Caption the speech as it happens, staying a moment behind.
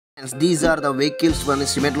These are the vehicles. One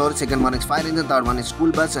is cement lorry, second one is fire engine, third one is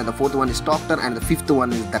school bus, and the fourth one is tractor, and the fifth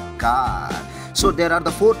one is the car. So there are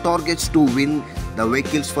the 4 targets to win the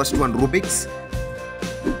vehicles. First one Rubik's,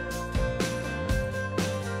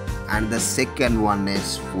 and the second one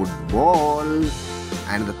is football,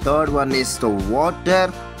 and the third one is the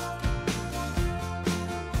water,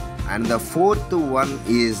 and the fourth one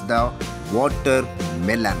is the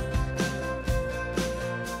watermelon.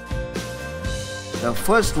 The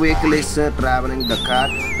first vehicle is traveling the car.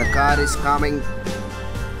 The car is coming.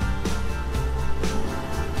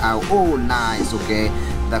 Oh, nice. Okay,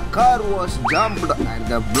 the car was jumped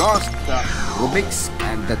and lost the Rubik's,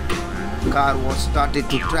 and the car was started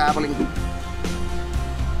to traveling,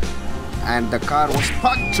 and the car was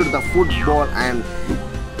punched the football and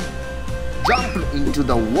jumped into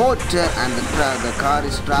the water, and the car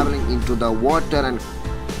is traveling into the water and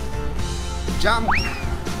jump,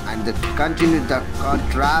 and continued the car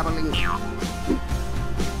traveling,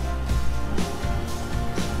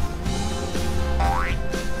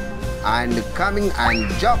 and coming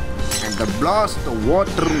and jump and blast the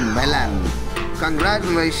watermelon.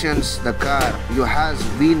 Congratulations the car, you has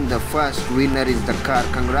been the first winner is the car.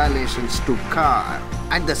 Congratulations to car.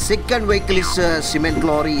 And the second vehicle is cement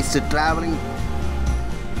lorry is traveling,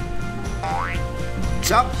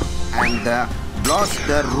 jump and blast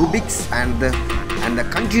the Rubik's, and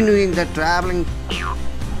continuing the traveling,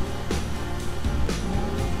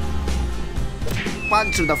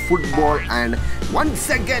 punch the football, and once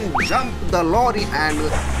again jump the lorry and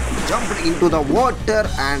jumped into the water,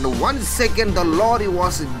 and once again the lorry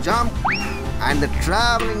was jumped and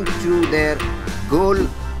traveling to their goal.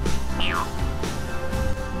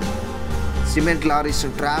 Cement lorry is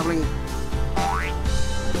traveling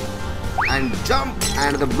and jump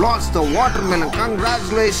and blast the watermelon.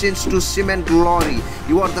 Congratulations to cement lorry,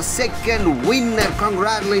 you are the second winner.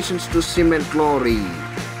 Congratulations to cement lorry.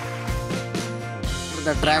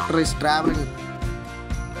 The tractor is traveling.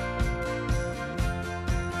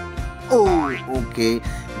 Oh, okay,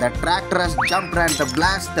 the tractor has jumped and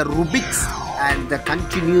blast the Rubik's and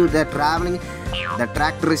continue the traveling. The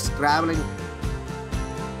tractor is traveling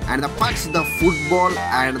and punch the football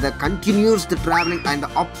and continues the traveling and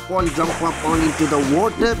jump up into the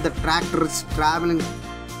water. The tractor is traveling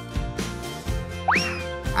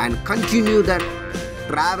and continue the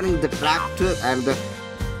traveling the tractor and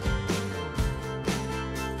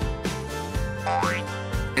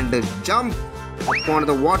jump upon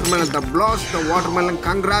the watermelon, the blast the watermelon.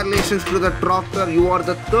 Congratulations to the tractor, you are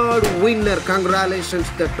the third winner. Congratulations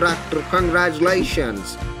the tractor,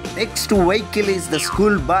 congratulations. Next vehicle is the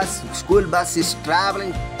school bus. School bus is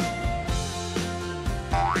traveling.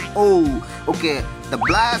 Oh, okay, the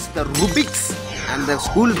blast the Rubik's and the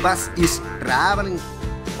school bus is traveling.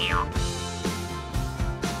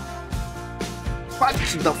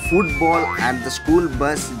 Punch the football and the school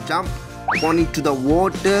bus jump upon into the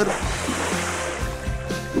water.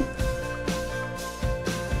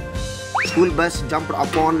 School bus jumped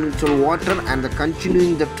upon into the water and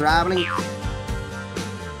continuing the traveling.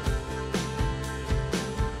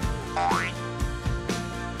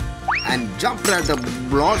 And jumped at the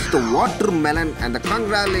blast the watermelon, and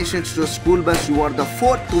congratulations to the school bus, you are the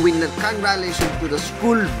fourth winner. Congratulations to the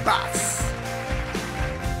school bus.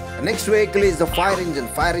 The next vehicle is the fire engine.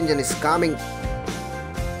 Fire engine is coming.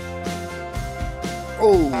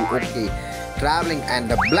 Oh, okay, traveling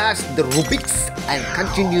and blast the Rubik's and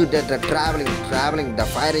continue the traveling. The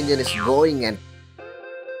fire engine is going and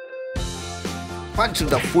punch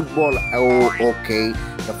the football. Oh, okay,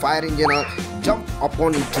 the fire engine jump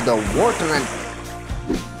upon into the water, and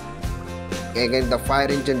again the fire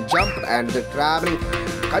engine jump and the traveling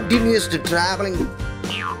continues the traveling.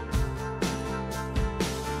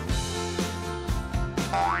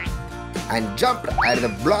 And jumped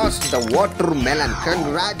and blast the watermelon.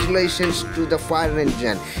 Congratulations to the fire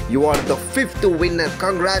engine, you are the fifth winner.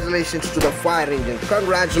 Congratulations to the fire engine,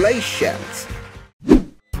 congratulations.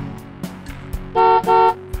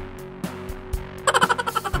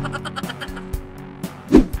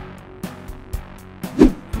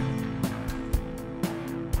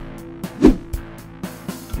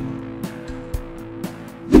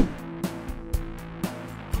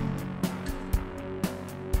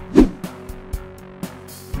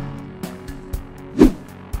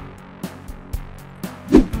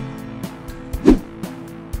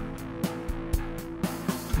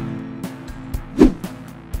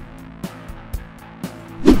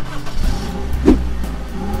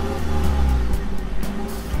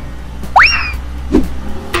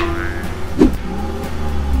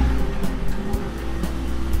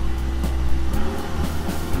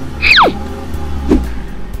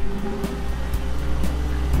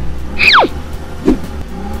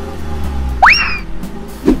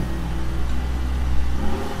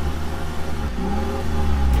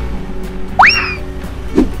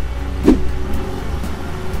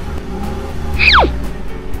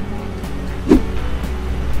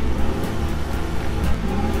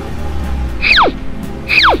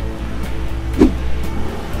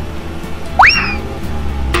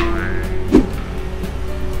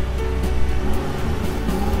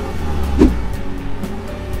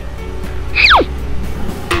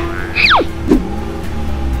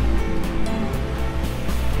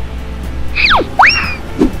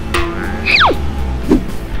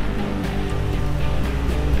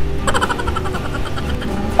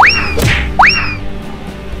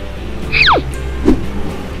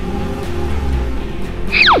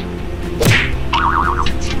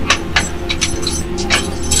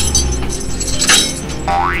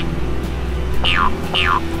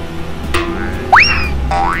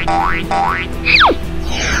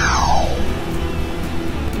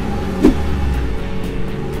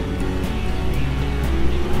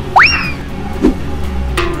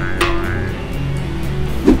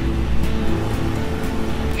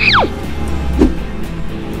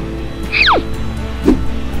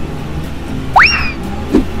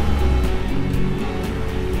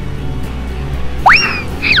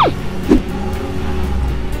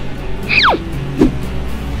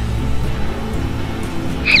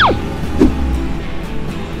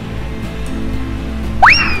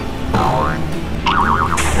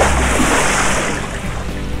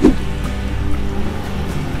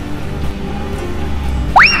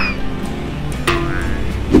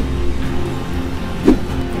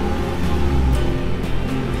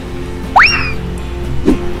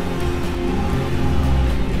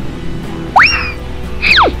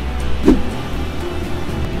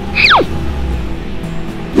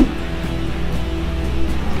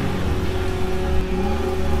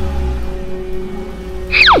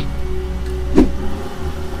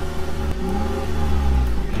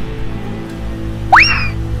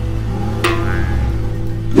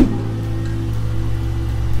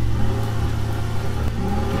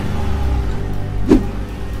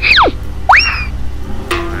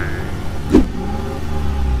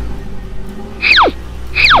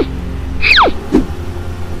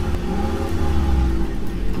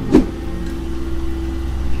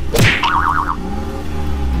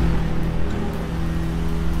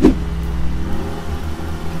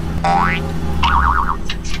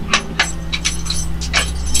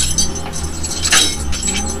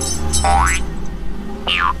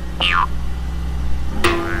 Meow.